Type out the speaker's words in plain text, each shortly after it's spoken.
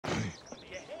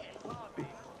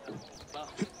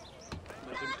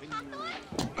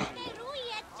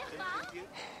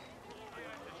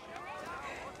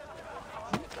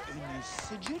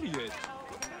Algerian.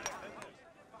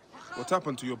 What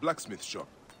happened to your blacksmith shop?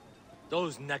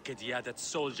 Those naked-yaded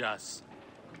soldiers.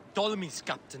 Ptolemy's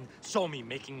captain saw me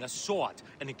making a sword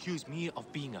and accused me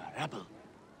of being a rebel.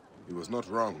 He was not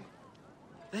wrong.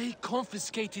 They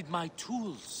confiscated my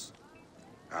tools.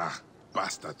 Ah,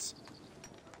 bastards.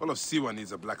 All of Siwa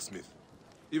needs a blacksmith.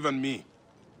 Even me.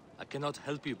 I cannot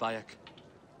help you, Bayek.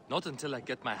 Not until I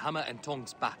get my hammer and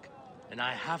tongs back. And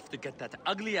I have to get that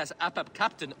ugly-ass Apap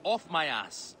captain off my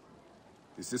ass.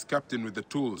 Is this captain with the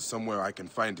tools somewhere I can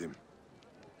find him?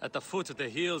 At the foot of the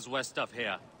hills west of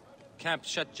here. Camp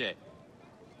Shetje.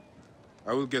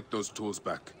 I will get those tools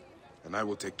back, and I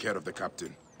will take care of the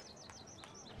captain.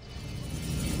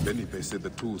 Benipe said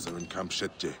the tools are in Camp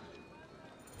Shetje.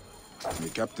 And the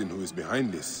captain who is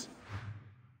behind this,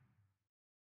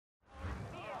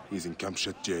 he's in Camp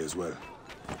Shetje as well.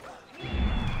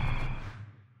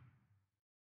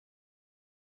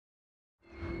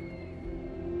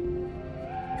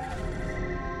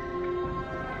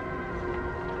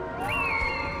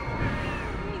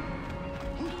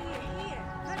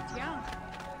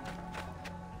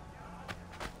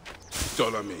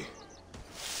 Ptolemy.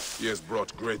 He has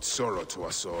brought great sorrow to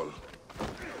us all.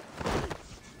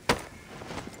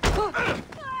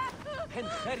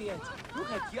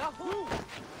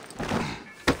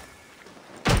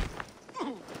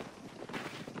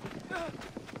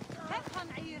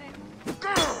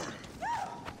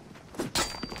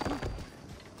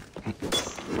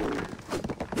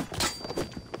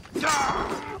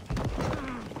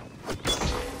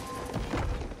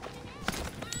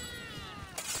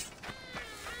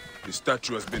 The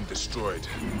statue has been destroyed,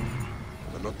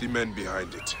 but not the men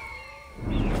behind it.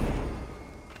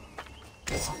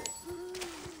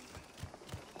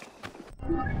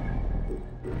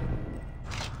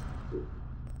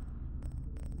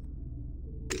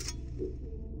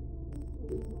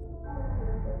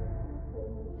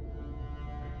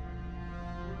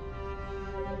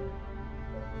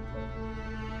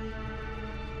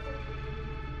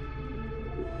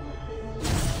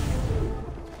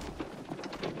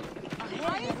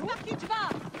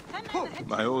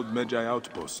 My old Medjay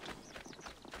outpost.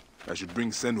 I should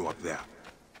bring Senu up there.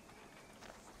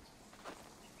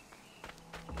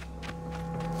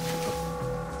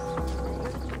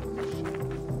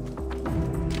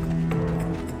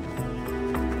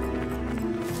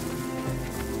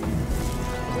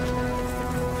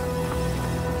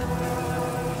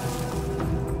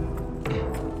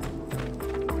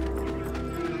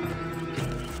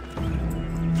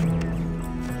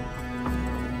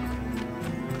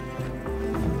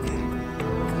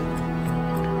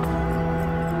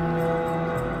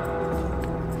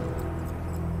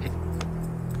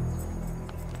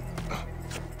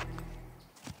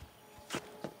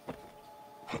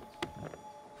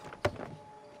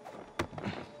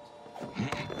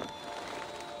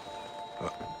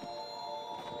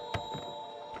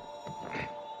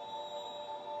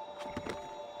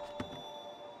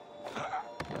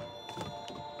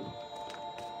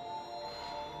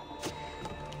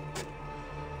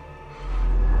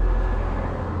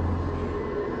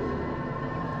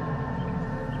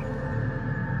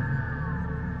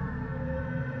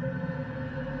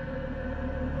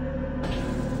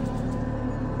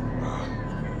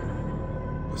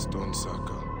 Stone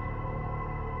Saka.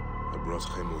 I brought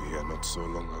Khemu here not so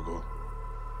long ago.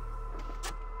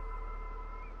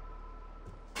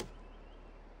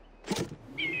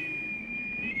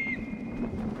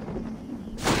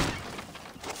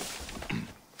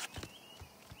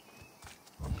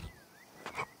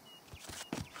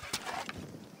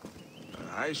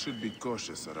 I should be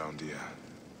cautious around here.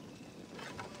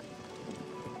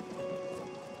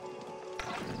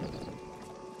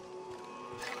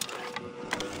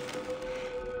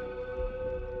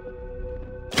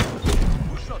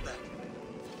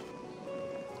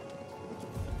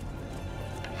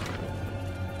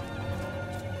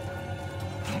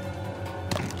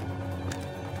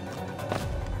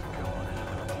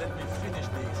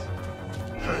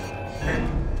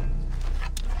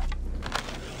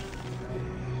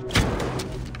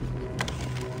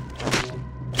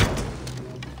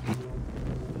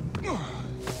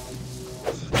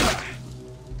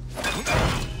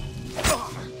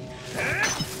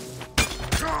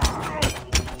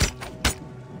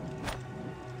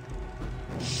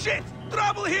 Shit!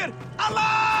 Trouble here!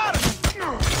 Alarm!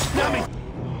 Damn it!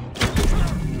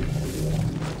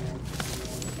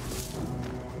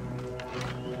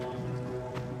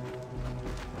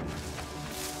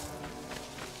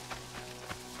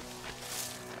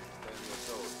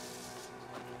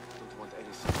 Don't want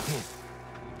anything.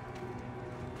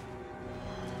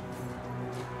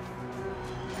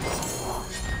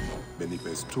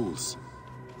 keep as tools.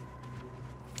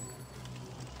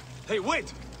 Hey,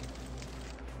 wait!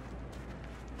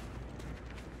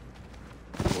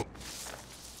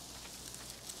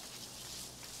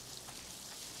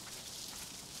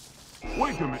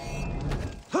 Wait a minute.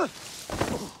 Huh.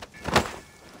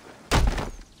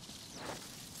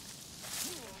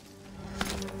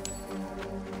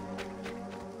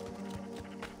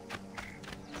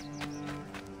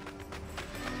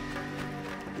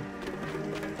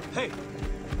 Hey!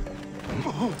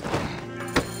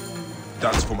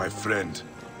 That's for my friend.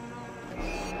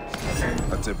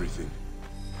 That's everything.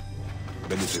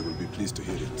 Benite will be pleased to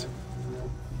hear it.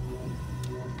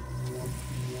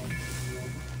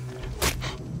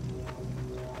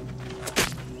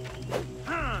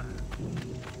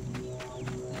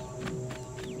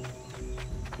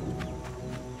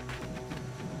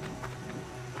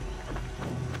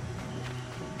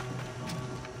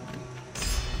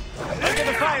 Let's get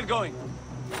the fire going!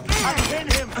 I pin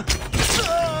him!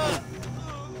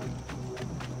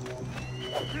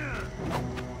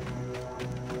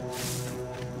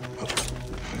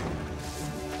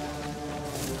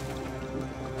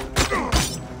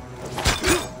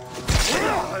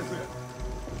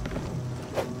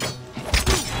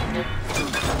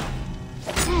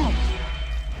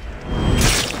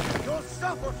 You'll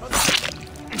suffer for that!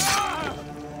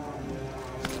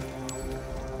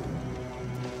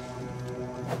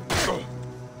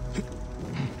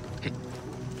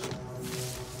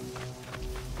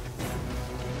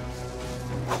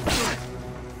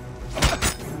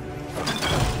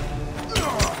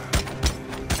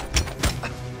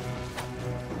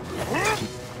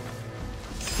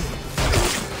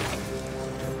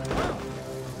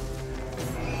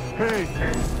 Hey!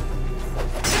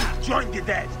 Join the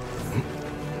dead!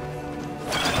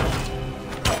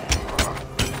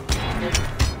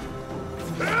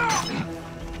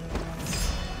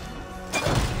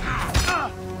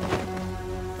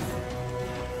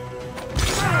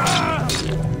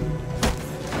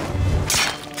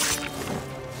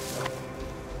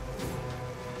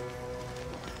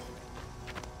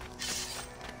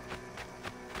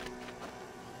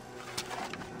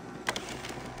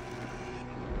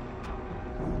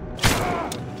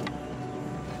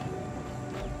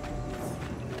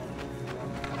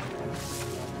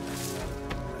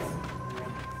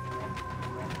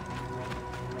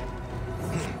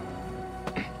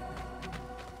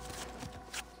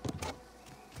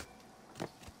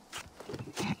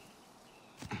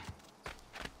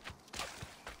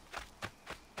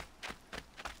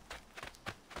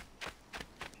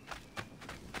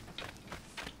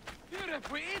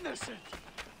 We're innocent!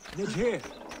 Look here!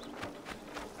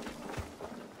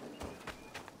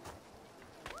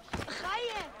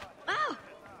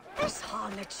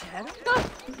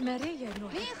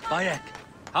 Bayek,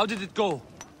 how did it go?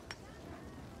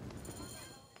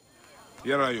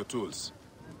 Here are your tools.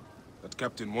 That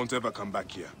captain won't ever come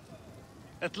back here.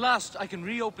 At last, I can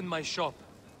reopen my shop.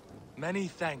 Many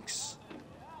thanks.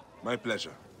 My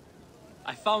pleasure.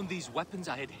 I found these weapons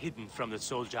I had hidden from the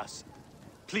soldiers.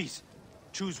 Please,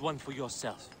 choose one for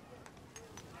yourself.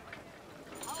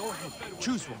 Go ahead,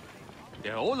 choose one.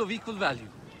 They're all of equal value.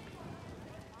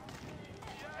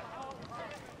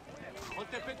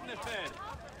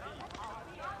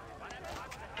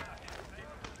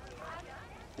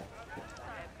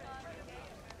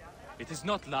 It is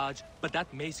not large, but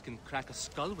that mace can crack a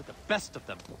skull with the best of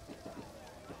them.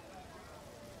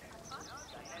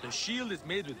 The shield is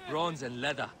made with bronze and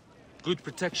leather. Good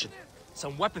protection.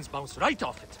 Some weapons bounce right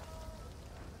off it.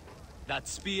 That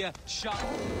spear, sharp.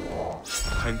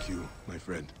 Thank you, my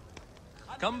friend.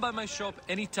 Come by my shop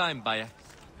anytime, Bayek.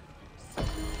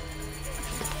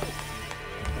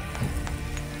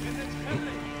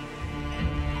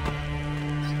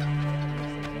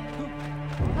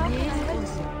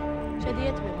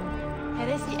 شديت بهم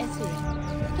هراسي أسير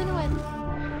تنوات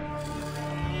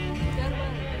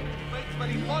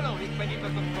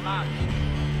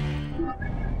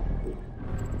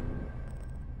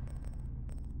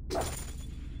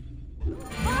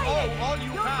All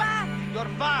you have! Your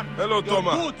farm! Hello, your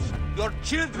Thomas. goods! Your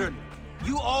children!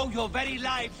 You owe your very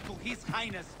lives to His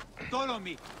Highness,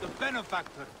 Ptolemy, the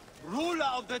benefactor, ruler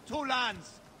of the two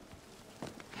lands!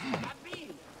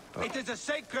 It is a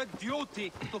sacred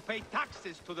duty to pay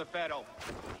taxes to the Pharaoh.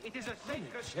 It is a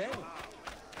sacred...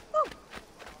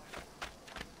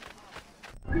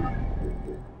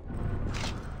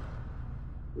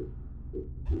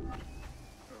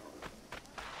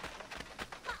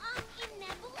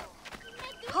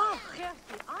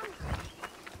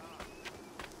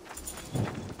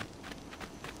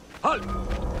 Halt!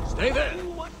 Stay there!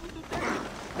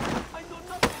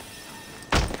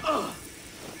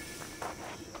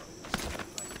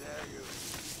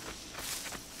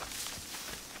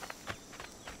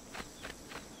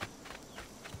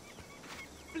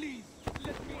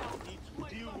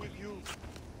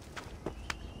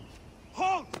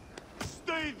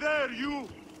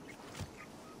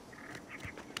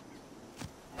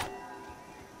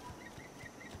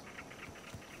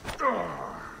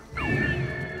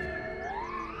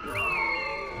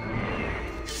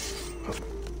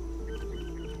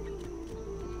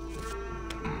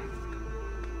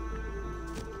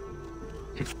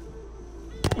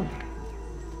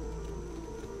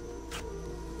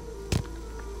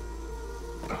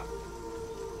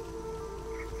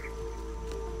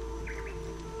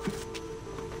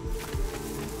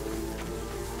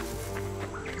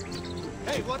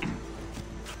 Hey, what?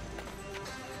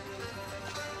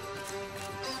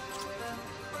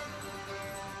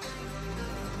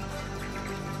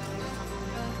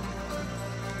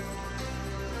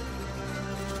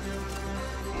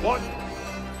 What?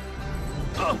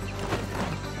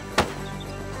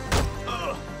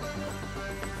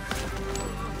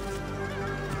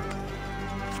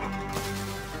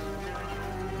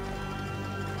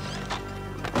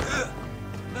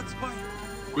 That's fine.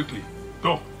 Quickly,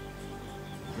 go!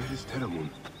 Where is Teramun?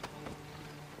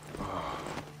 Ah,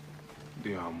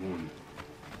 dear Amun.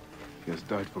 He has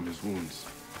died from his wounds.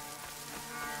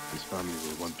 His family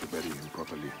will want to bury him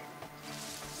properly.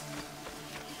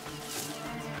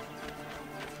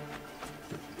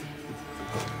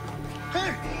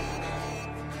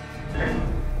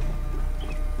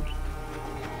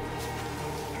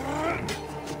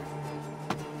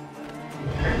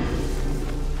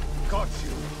 Got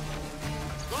you.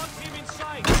 Got him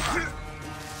inside!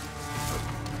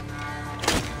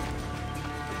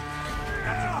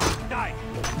 Die.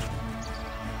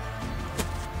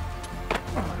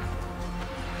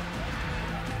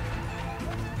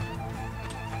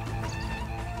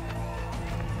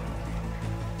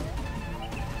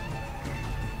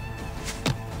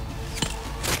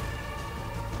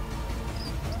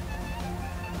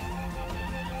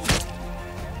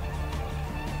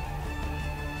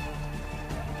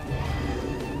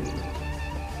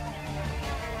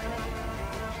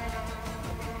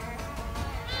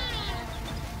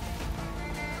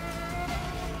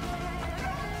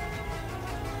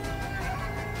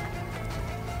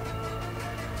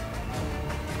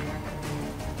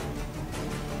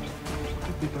 What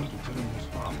have they done to Teramun's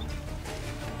farm?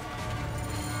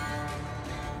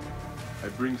 I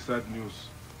bring sad news.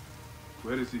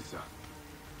 Where is Issa?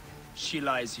 She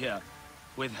lies here,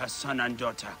 with her son and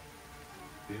daughter.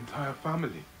 The entire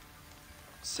family.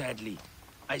 Sadly,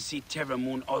 I see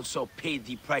Terramoon also paid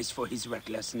the price for his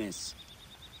recklessness.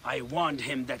 I warned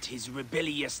him that his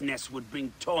rebelliousness would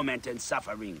bring torment and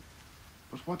suffering.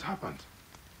 But what happened?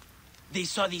 They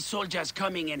saw the soldiers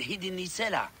coming and hid in the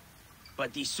cellar.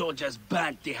 But the soldiers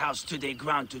burnt the house to the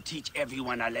ground to teach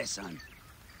everyone a lesson.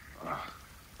 Ah,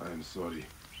 I am sorry.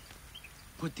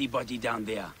 Put the body down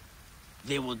there.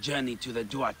 They will journey to the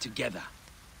Duat together.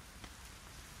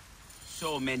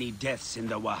 So many deaths in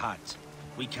the Wahat.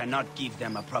 We cannot give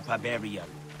them a proper burial.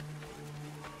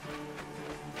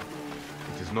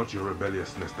 It is not your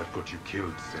rebelliousness that got you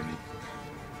killed, Seni.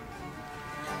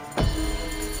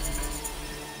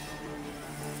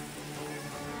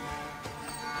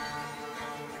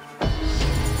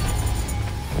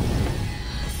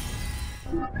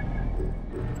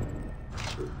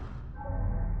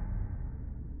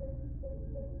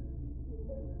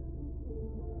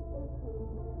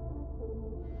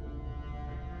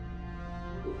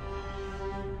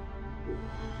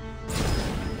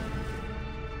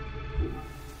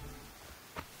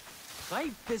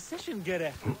 Right decision,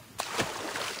 Gere.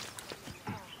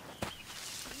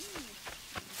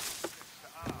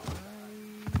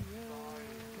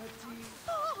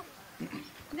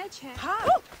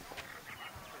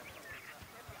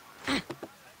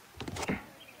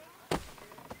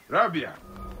 Rabia!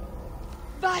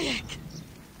 Bayek!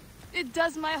 It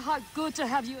does my heart good to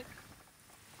have you.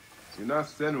 You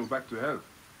nursed Senu back to health.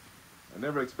 I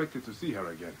never expected to see her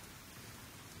again.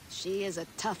 She is a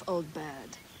tough old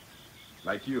bird.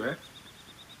 Like you, eh?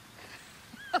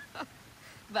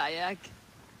 Bayek.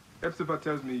 Hepzibah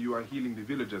tells me you are healing the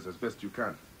villagers as best you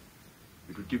can.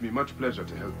 It would give me much pleasure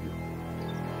to help you.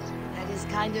 That is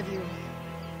kind of you.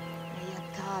 May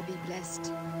Yakar be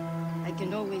blessed. I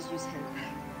can always use help.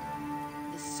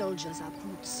 The soldiers are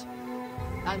brutes.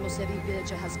 Almost every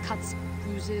villager has cuts,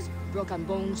 bruises, broken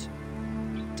bones.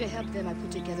 To help them, I put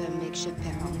together a makeshift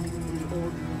perron in the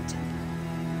old ruined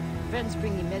temple. Friends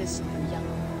bring me medicine from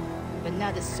Yellow, but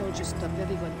now the soldiers stop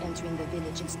everyone entering the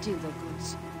village and steal their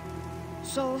goods.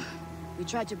 So, we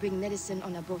tried to bring medicine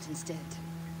on a boat instead.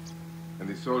 And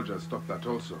the soldiers stopped that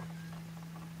also.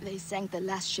 They sank the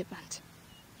last shipment.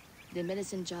 The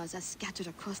medicine jars are scattered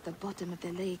across the bottom of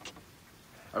the lake.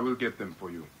 I will get them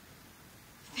for you.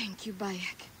 Thank you,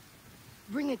 Bayek.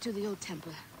 Bring it to the old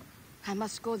temple. I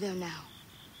must go there now.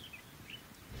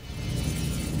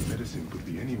 Medicine could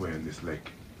be anywhere in this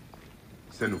lake.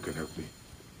 Senu can help me.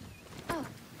 Oh.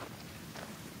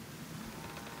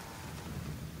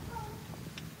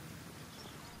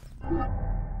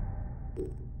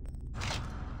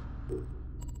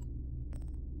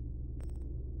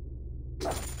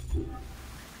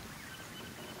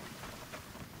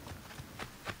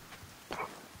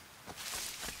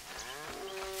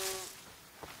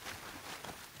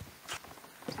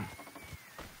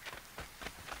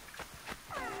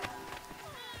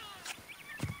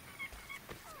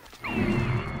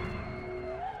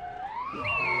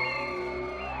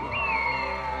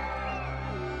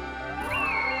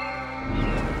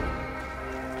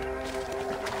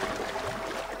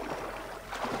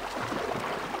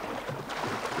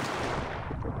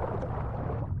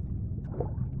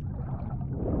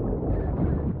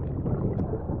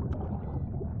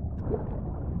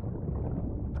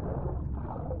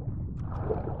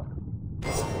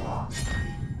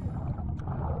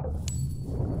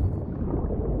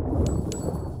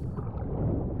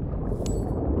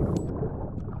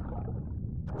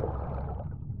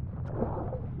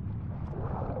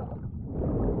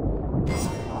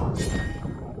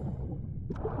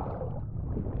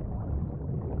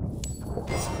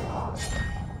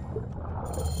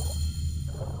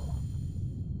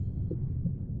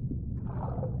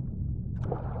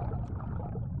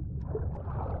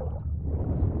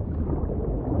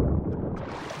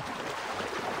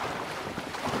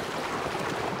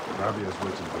 Rabia is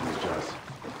waiting for these jars.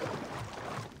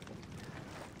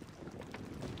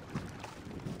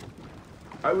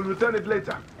 I will return it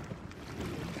later.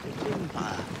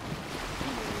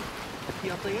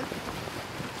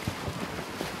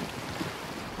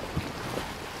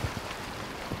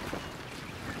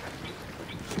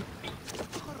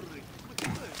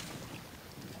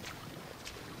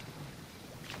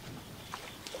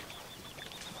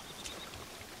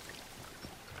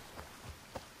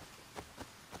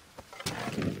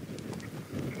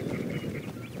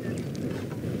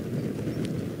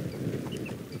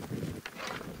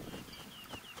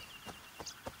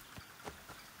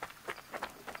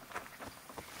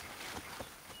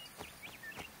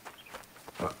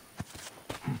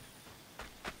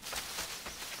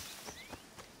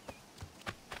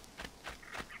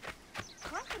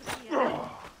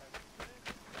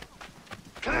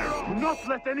 Do not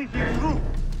let anything through!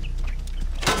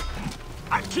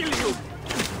 I kill you!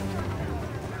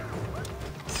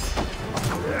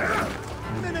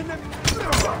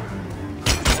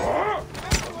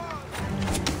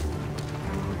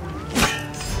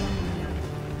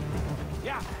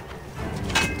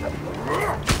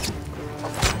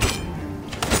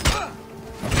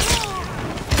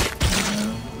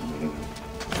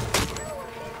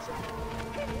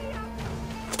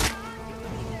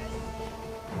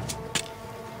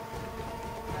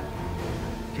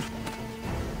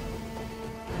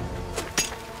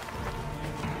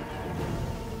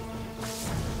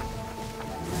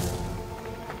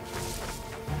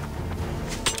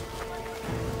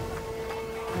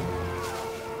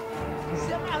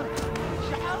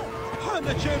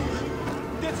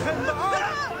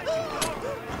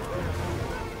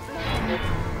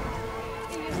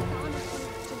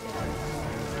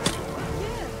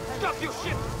 Stop your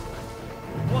ship!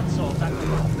 What's all that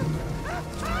about?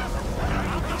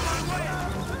 Out of my way!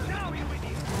 Now you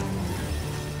idiot!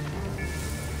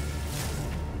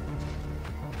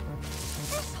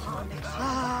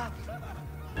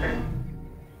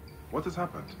 What has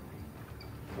happened?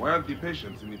 Why aren't the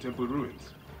patients in the temple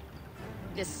ruins?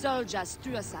 The soldiers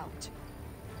threw us out.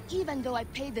 Even though I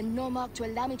paid the Nomarch to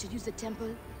allow me to use the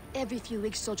temple, every few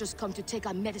weeks soldiers come to take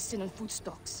our medicine and food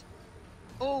stocks.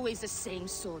 Always the same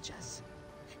soldiers.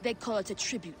 They call it a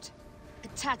tribute. A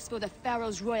tax for the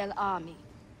Pharaoh's royal army.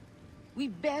 We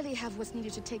barely have what's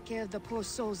needed to take care of the poor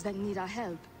souls that need our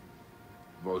help.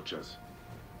 Vultures.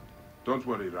 Don't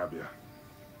worry, Rabia.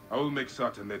 I will make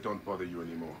certain they don't bother you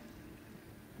anymore.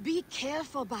 Be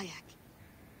careful, Bayek.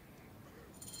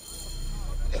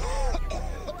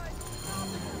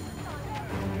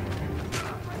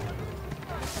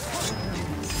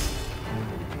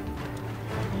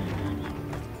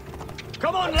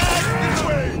 Come on, lads! This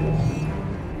way!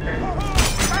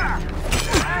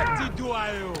 Active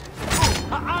duayo!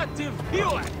 Active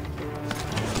viewer!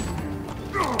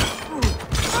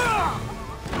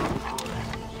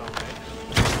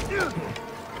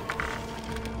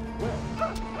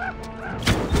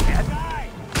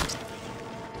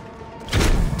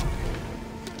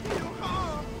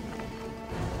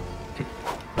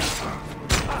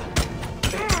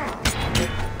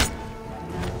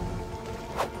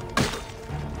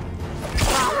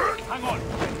 Hang on!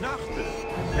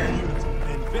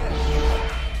 And best.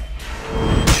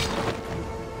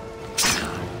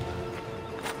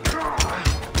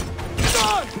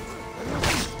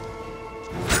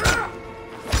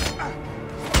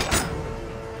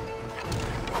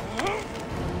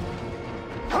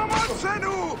 Come on,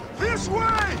 Zenu! This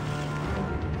way!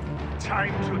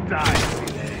 Time to die.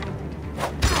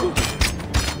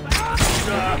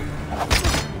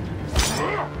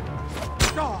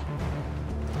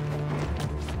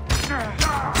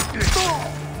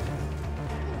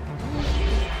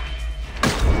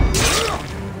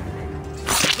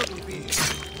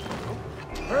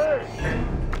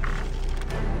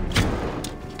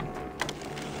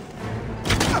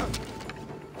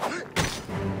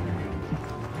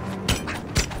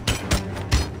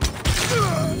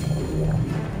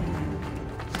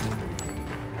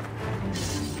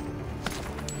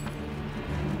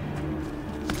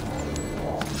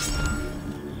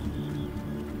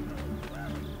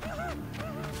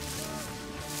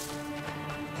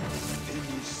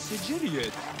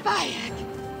 Bayek!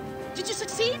 Did you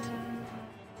succeed?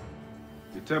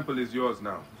 The temple is yours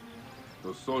now.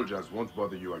 Those soldiers won't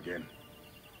bother you again.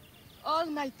 All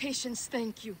my patients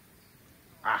thank you.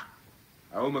 Ah!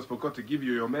 I almost forgot to give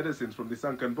you your medicines from the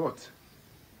sunken boat.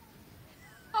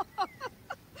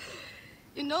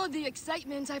 You know, the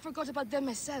excitement, I forgot about them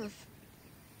myself.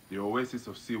 The oasis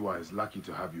of Siwa is lucky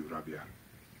to have you, Rabia.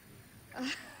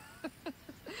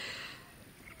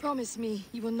 Promise me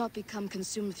you will not become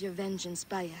consumed with your vengeance,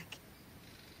 Bayek.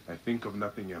 I think of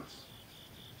nothing else.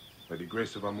 By the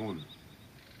grace of Amun,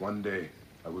 one day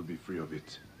I will be free of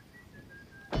it.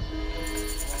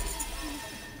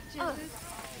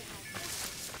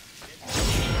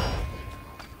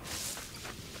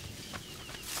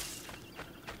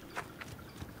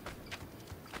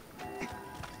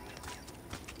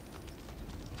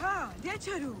 Ha,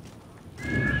 Decharu!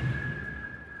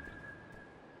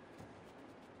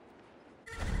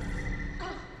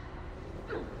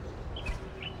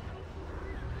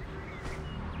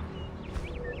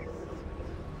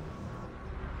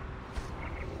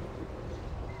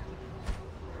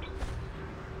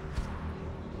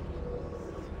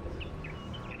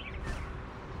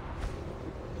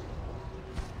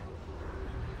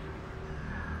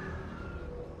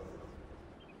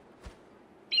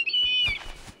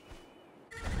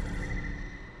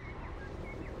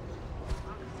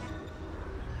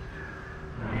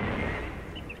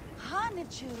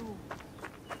 Decharu!